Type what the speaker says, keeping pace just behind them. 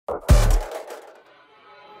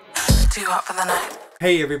Too hot for the night.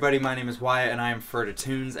 Hey everybody, my name is Wyatt and I am Ferda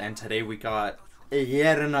Tunes, and today we got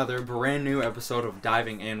yet another brand new episode of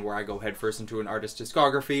Diving In, where I go headfirst into an artist's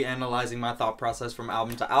discography, analyzing my thought process from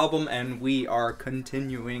album to album, and we are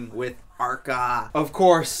continuing with Arca. Of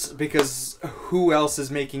course, because who else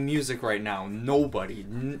is making music right now? Nobody.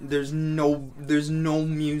 There's no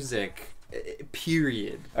music.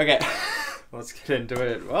 Period. Okay. Let's get into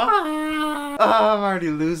it. I'm already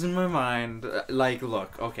losing my mind. Like,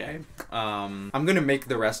 look, okay. I'm gonna make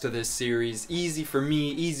the rest of this series easy for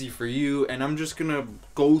me, easy for you, and I'm just gonna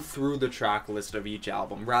go through the track list of each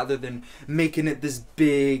album rather than making it this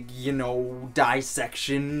big, you know,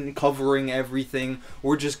 dissection covering everything.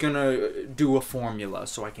 We're just gonna do a formula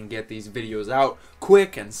so I can get these videos out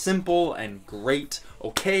quick and simple and great.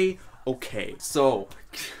 Okay? Okay. So,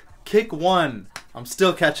 KiCk 1. I'm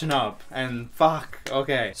still catching up, and fuck,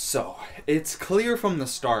 okay. So, it's clear from the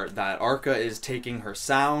start that Arca is taking her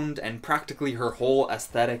sound and practically her whole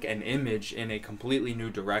aesthetic and image in a completely new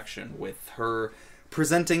direction, with her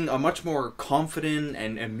presenting a much more confident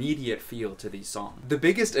and immediate feel to these songs. The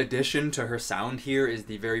biggest addition to her sound here is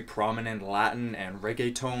the very prominent Latin and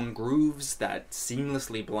reggaeton grooves that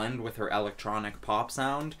seamlessly blend with her electronic pop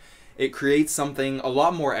sound. It creates something a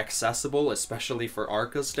lot more accessible, especially for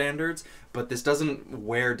Arca standards, but this doesn't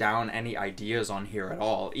wear down any ideas on here at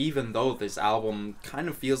all, even though this album kind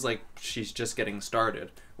of feels like she's just getting started,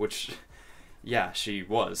 which, yeah, she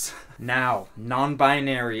was. Now,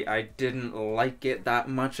 non-binary, I didn't like it that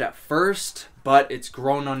much at first, but it's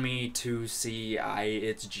grown on me to see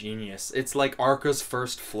its genius. It's like Arca's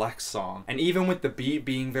first flex song, and even with the beat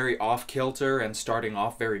being very off-kilter and starting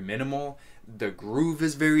off very minimal, the groove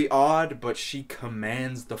is very odd, but she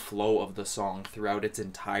commands the flow of the song throughout its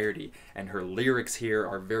entirety, and her lyrics here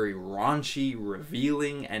are very raunchy,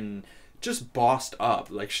 revealing, and just bossed up.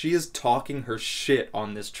 Like, she is talking her shit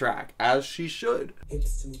on this track, as she should.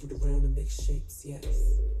 Hips to move it around and make shapes, yes.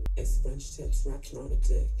 It's French tips wrapped around a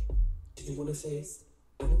dick. Do you want a face?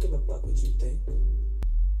 I don't give a fuck what you think.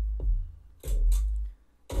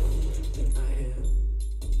 Who do you think I am?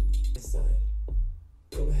 Decide.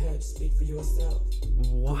 Go ahead, speak for yourself.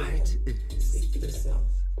 What is Speak for this? yourself.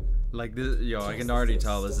 Like this, yo, I can already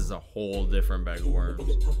tell this is a whole different bag of worms.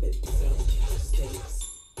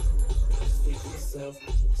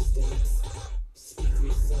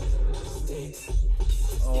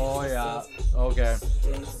 Oh yeah, okay.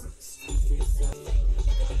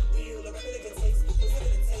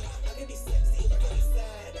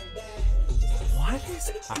 What is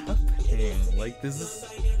happening? Like, this is...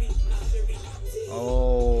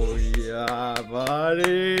 Oh yeah,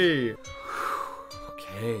 buddy.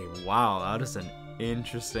 Okay, wow, that is an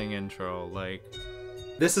interesting intro. Like,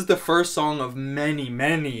 this is the first song of many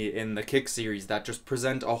in the KiCk series that just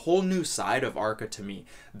present a whole new side of Arca to me.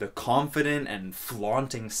 The confident and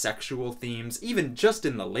flaunting sexual themes, even just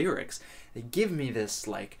in the lyrics, they give me this,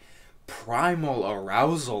 like, primal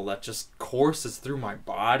arousal that just courses through my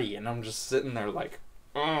body, and I'm just sitting there like,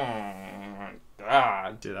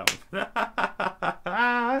 dude,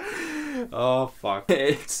 oh fuck.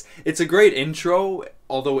 It's a great intro,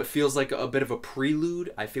 although it feels like a bit of a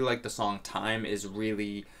prelude. I feel like the song Time is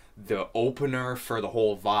really the opener for the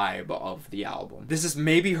whole vibe of the album. This is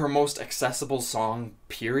maybe her most accessible song,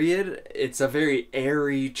 period. It's a very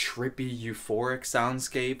airy, trippy, euphoric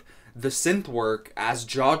soundscape. The synth work, as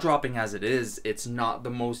jaw-dropping as it is, it's not the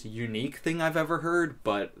most unique thing I've ever heard,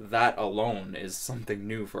 but that alone is something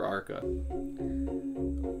new for Arca.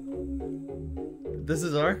 This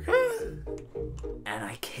is Arca? And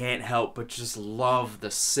I can't help but just love the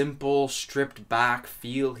simple, stripped back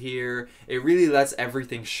feel here. It really lets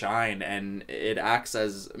everything shine, and it acts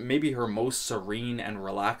as maybe her most serene and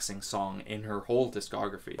relaxing song in her whole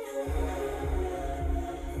discography.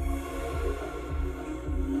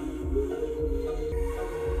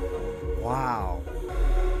 Wow.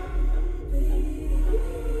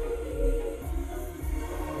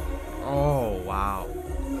 Oh, wow.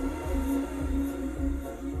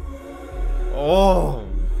 Oh,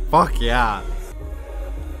 fuck yeah.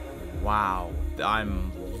 Wow.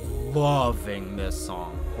 I'm loving this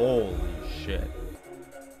song. Holy shit.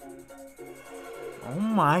 Oh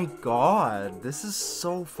my god. This is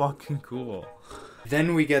so fucking cool.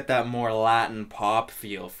 Then we get that more Latin pop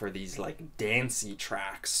feel for these, like, dancey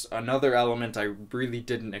tracks. Another element I really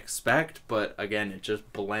didn't expect, but again, it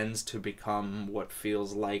just blends to become what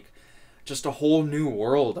feels like just a whole new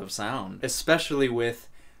world of sound. Especially with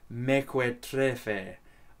Me Que Trefe.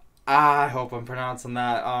 I hope I'm pronouncing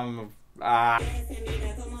that.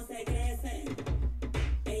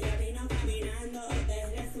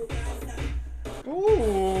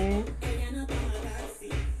 Ooh.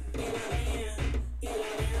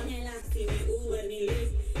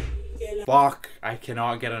 fuck, I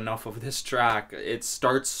cannot get enough of this track. It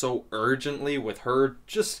starts so urgently with her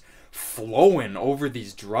just flowing over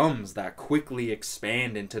these drums that quickly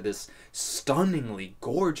expand into this stunningly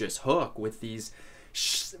gorgeous hook with these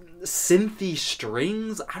synthy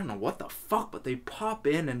strings. I don't know what the fuck, but they pop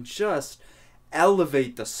in and just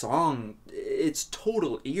elevate the song. It's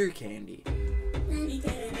total ear candy.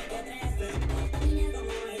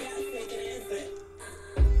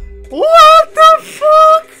 What the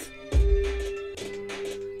fuck?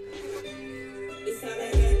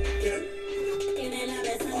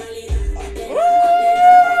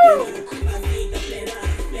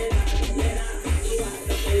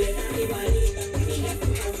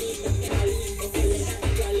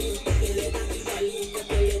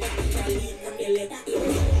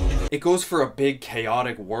 It goes for a big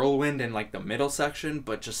chaotic whirlwind in like the middle section,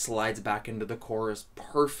 but just slides back into the chorus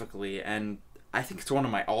perfectly, and I think it's one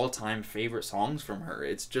of my all-time favorite songs from her.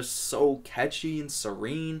 It's just so catchy and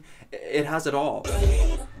serene. It has it all.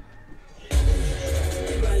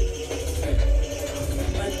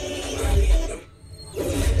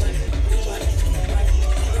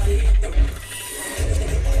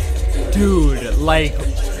 Dude, like,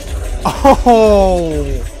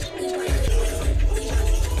 oh!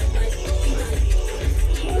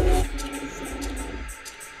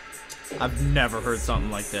 I've never heard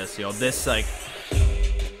something like this, yo. This, like...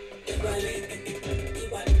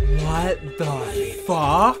 What the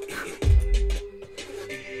fuck?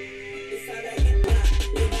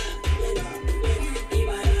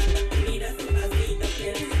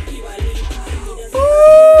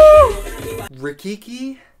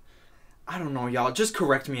 KiCk? I don't know, y'all. Just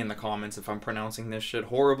correct me in the comments if I'm pronouncing this shit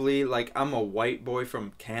horribly. Like, I'm a white boy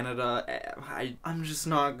from Canada. I'm just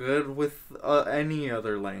not good with any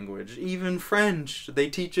other language. Even French. They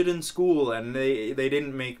teach it in school, and they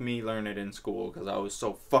didn't make me learn it in school because I was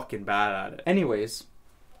so fucking bad at it. Anyways,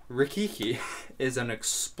 KiCk is an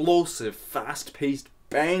explosive, fast-paced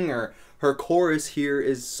banger. Her chorus here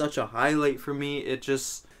is such a highlight for me. It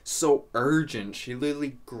just... so urgent. She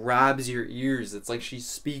literally grabs your ears. It's like she's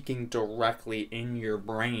speaking directly in your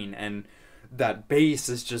brain, and that bass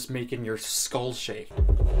is just making your skull shake.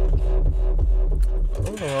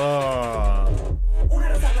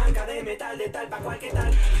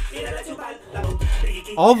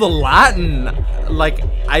 All the Latin, like,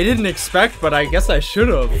 I didn't expect, but I guess I should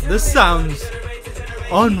have. This sounds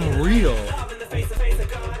unreal.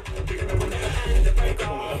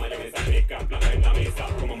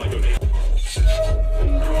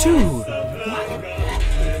 Dude, what?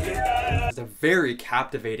 It's a very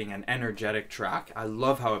captivating and energetic track. I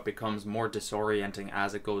love how it becomes more disorienting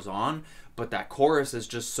as it goes on, but that chorus is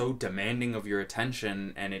just so demanding of your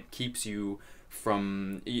attention, and it keeps you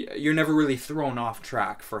from... You're never really thrown off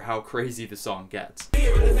track for how crazy the song gets.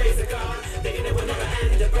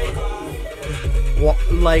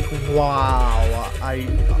 What? Like, wow.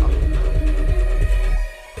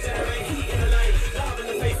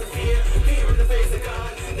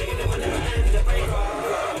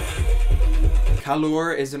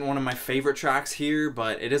 Calor isn't one of my favorite tracks here,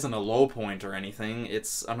 but it isn't a low point or anything.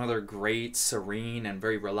 It's another great, serene, and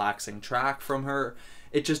very relaxing track from her.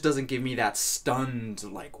 It just doesn't give me that stunned,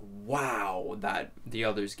 like, wow, that the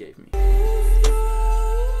others gave me.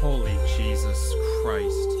 Holy Jesus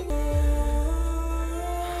Christ.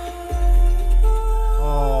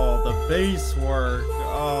 Oh, the bass work.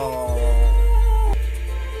 Oh.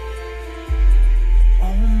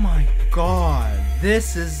 Oh my god.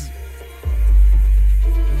 This is...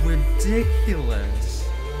 ridiculous.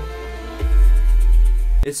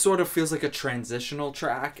 It sort of feels like a transitional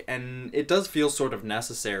track, and it does feel sort of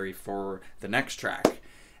necessary for the next track.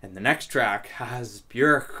 And the next track has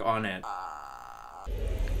Björk on it.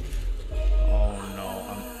 Oh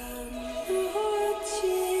no.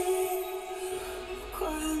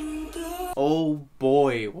 Oh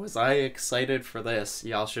boy, was I excited for this.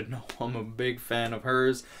 Y'all should know I'm a big fan of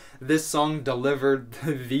hers. This song delivered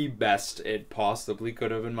the best it possibly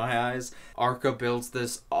could have in my eyes. Arca builds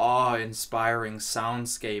this awe-inspiring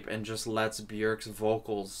soundscape and just lets Björk's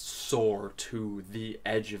vocals soar to the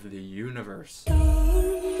edge of the universe.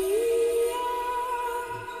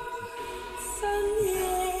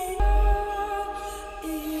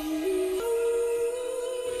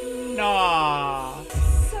 Nah.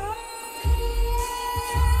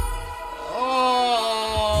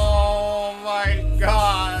 Oh my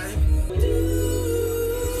god.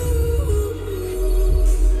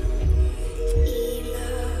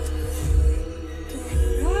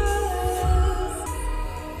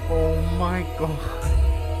 Oh my god.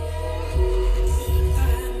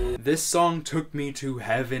 This song took me to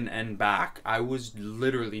heaven and back. I was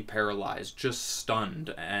literally paralyzed, just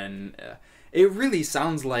stunned, and it really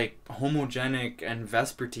sounds like Homogenic and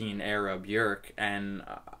Vespertine era Björk, and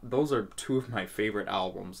those are two of my favorite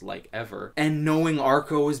albums, like, ever. And knowing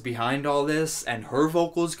Arca is behind all this, and her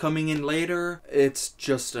vocals coming in later, it's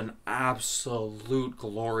just an absolute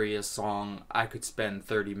glorious song. I could spend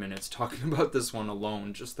 30 minutes talking about this one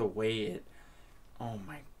alone, just the way it... Oh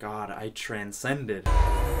my god, I transcended.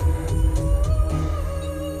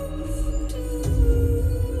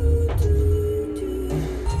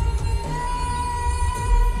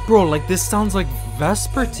 Bro, like, this sounds like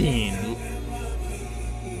Vespertine.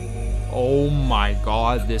 Oh my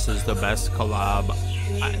god, this is the best collab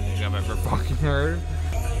I think I've ever fucking heard.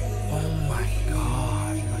 Oh my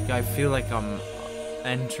god. Like, I feel like I'm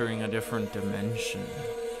entering a different dimension.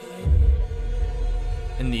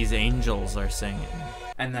 And these angels are singing.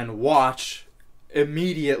 And then Watch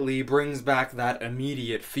immediately brings back that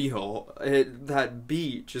immediate feel. That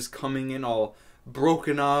beat just coming in all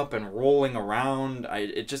broken up and rolling around.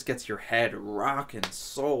 It just gets your head rocking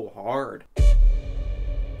so hard.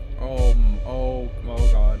 Oh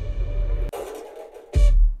god.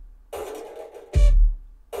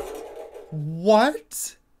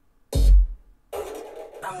 What?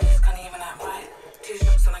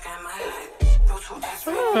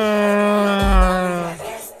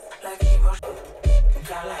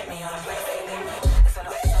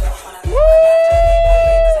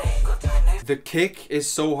 The kick is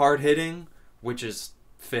so hard-hitting, which is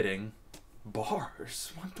fitting.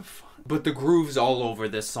 Bars, what the fuck? But the grooves all over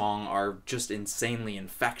this song are just insanely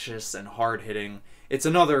infectious and hard-hitting. It's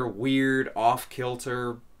another weird,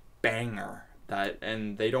 off-kilter banger,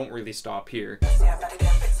 and they don't really stop here.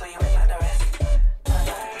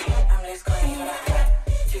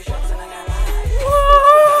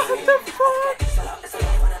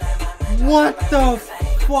 What the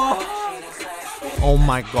fuck? Oh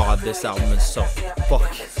my god, this album is so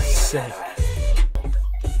fucking sick.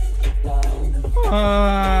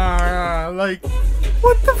 Like,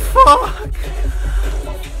 what the fuck?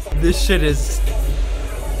 This shit is...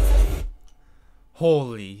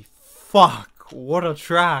 Holy fuck, what a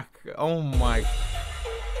track. Oh my...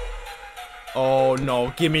 Oh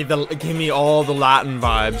no, give me all the Latin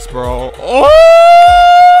vibes, bro.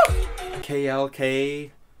 Oh!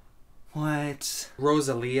 KLK. What?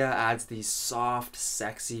 Rosalia adds these soft,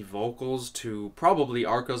 sexy vocals to probably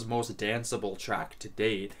Arca's most danceable track to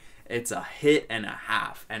date. It's a hit and a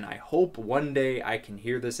half, and I hope one day I can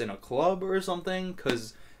hear this in a club or something,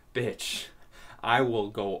 cause, bitch, I will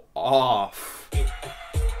go off.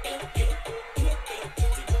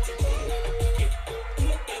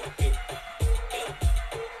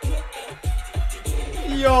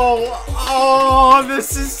 Yo, oh,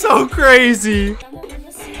 this is so crazy.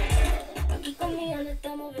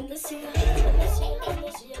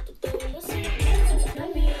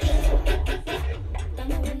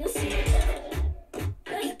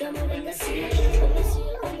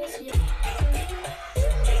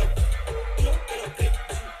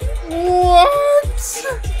 What?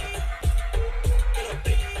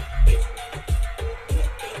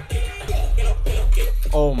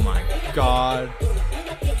 Oh my god.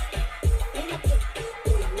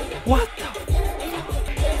 What the?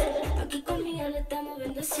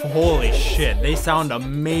 Holy shit, they sound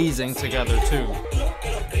amazing together too.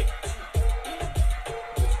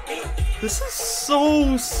 This is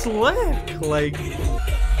so slick, like...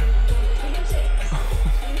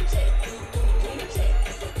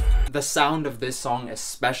 The sound of this song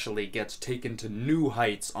especially gets taken to new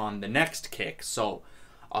heights on the next KiCk, so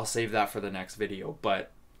I'll save that for the next video,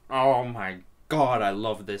 but oh my god, I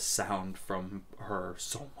love this sound from her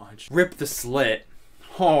so much. Rip the Slit.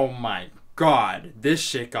 Oh my god, this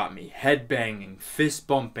shit got me headbanging, fist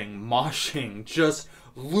bumping, moshing, just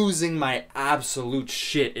losing my absolute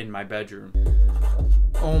shit in my bedroom.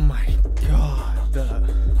 Oh my god,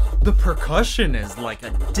 the percussion is like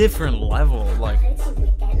a different level, like...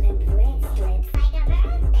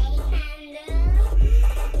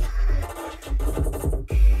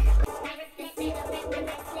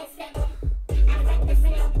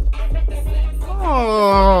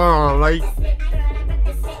 Oh, like...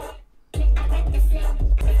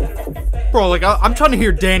 Bro, like, I'm trying to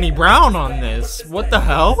hear Danny Brown on this. What the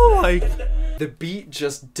hell? Like... The beat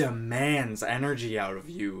just demands energy out of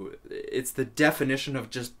you. It's the definition of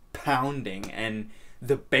just pounding, and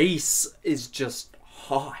the bass is just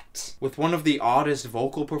hot. With one of the oddest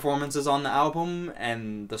vocal performances on the album,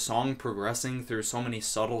 and the song progressing through so many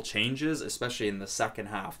subtle changes, especially in the second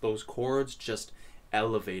half, those chords just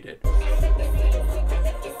elevated.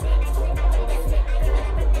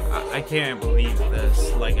 can't believe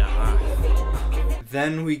this. Like,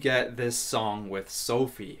 Then we get this song with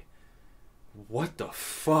Sophie. What the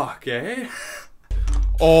fuck, eh?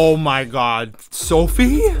 oh my god.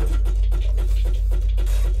 Sophie?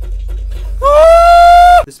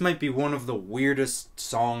 This might be one of the weirdest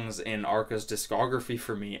songs in Arca's discography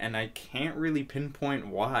for me, and I can't really pinpoint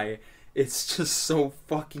why. It's just so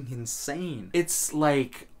fucking insane. It's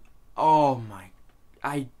like, oh my,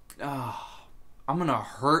 I'm gonna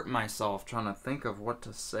hurt myself trying to think of what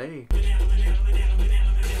to say.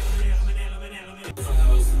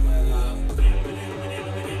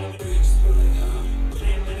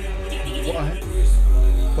 What?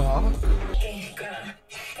 Fuck?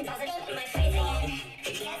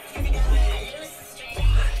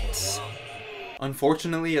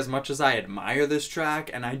 Unfortunately, as much as I admire this track,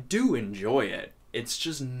 and I do enjoy it, it's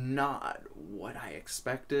just not what I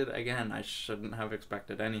expected. Again, I shouldn't have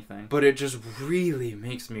expected anything. But it just really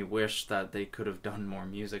makes me wish that they could have done more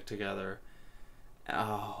music together.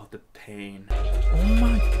 Oh, the pain. Oh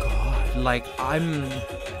my god. Like, I'm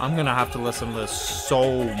gonna have to listen to this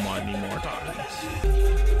so many more times.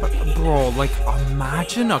 But, bro, like,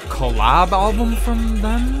 imagine a collab album from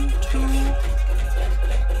them two?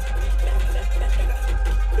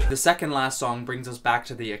 The second last song brings us back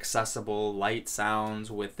to the accessible, light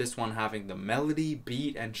sounds, with this one having the melody,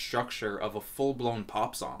 beat, and structure of a full-blown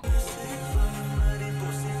pop song.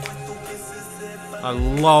 I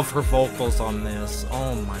love her vocals on this.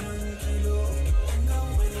 Oh my.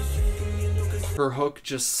 Her hook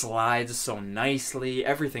just slides so nicely.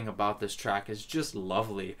 Everything about this track is just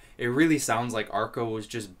lovely. It really sounds like Arca was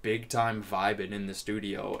just big time vibing in the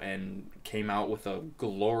studio and came out with a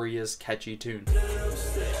glorious, catchy tune.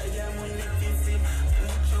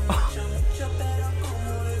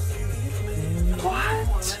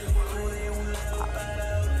 What?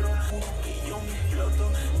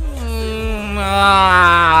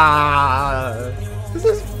 This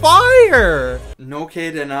is fire! No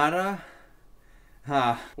que de nada?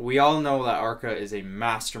 We all know that Arca is a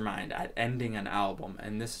mastermind at ending an album,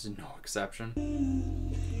 and this is no exception. Oh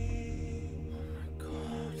my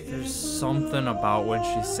god. There's something about when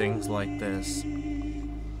she sings like this.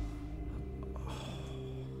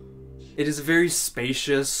 It is a very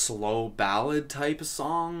spacious, slow ballad type of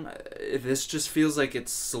song. This just feels like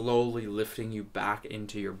it's slowly lifting you back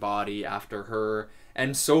into your body after her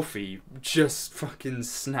and Sophie just fucking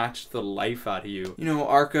snatched the life out of you. You know,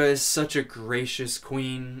 Arca is such a gracious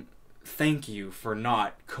queen. Thank you for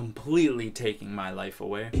not completely taking my life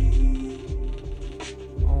away.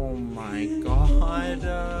 Oh my god.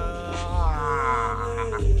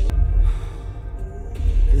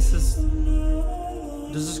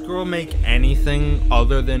 Does this girl make anything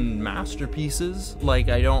other than masterpieces? Like,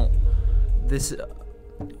 oh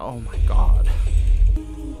my god.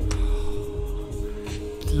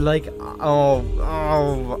 Like,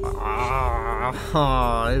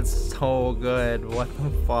 it's so good. What the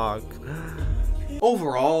fuck?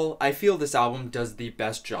 Overall, I feel this album does the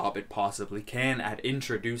best job it possibly can at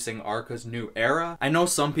introducing Arca's new era. I know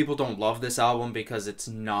some people don't love this album because it's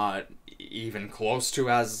not even close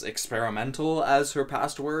to as experimental as her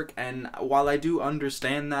past work, and while I do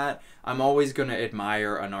understand that, I'm always gonna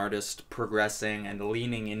admire an artist progressing and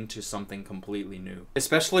leaning into something completely new.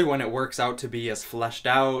 Especially when it works out to be as fleshed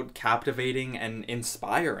out, captivating, and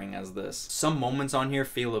inspiring as this. Some moments on here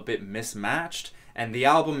feel a bit mismatched, and the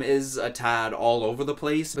album is a tad all over the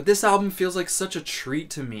place, but this album feels like such a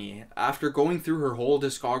treat to me. After going through her whole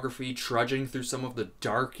discography, trudging through some of the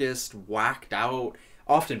darkest, whacked out,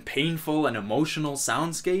 often painful and emotional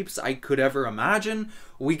soundscapes I could ever imagine,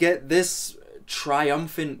 we get this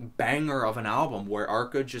triumphant banger of an album where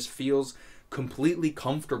Arca just feels completely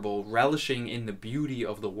comfortable relishing in the beauty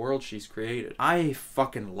of the world she's created. I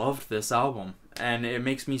fucking loved this album, and it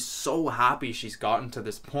makes me so happy she's gotten to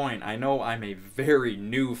this point. I know I'm a very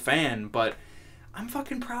new fan, but I'm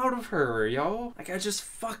fucking proud of her, yo. Like, I just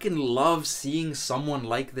fucking love seeing someone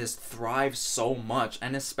like this thrive so much,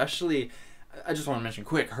 and especially, I just want to mention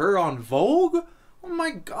quick, her on Vogue? Oh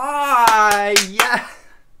my god, yeah.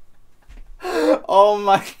 Oh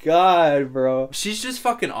my god, bro. She's just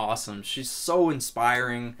fucking awesome. She's so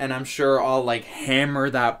inspiring, and I'm sure I'll like hammer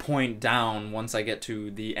that point down once I get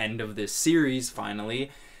to the end of this series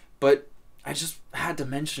finally, but I just had to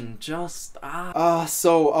mention just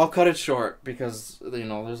so I'll cut it short because, you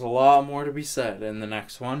know, there's a lot more to be said in the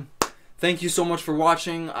next one. Thank you so much for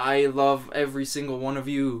watching. I love every single one of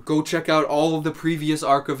you. Go check out all of the previous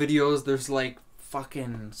Arca videos. There's like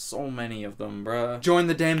fucking so many of them, bruh. Join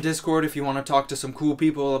the damn Discord if you want to talk to some cool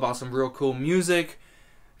people about some real cool music.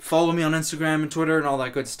 Follow me on Instagram and Twitter and all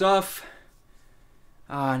that good stuff.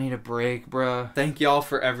 I need a break, bruh. Thank y'all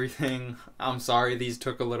for everything. I'm sorry these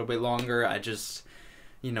took a little bit longer. I just,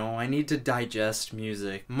 I need to digest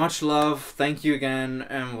music. Much love. Thank you again,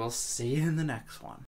 and we'll see you in the next one.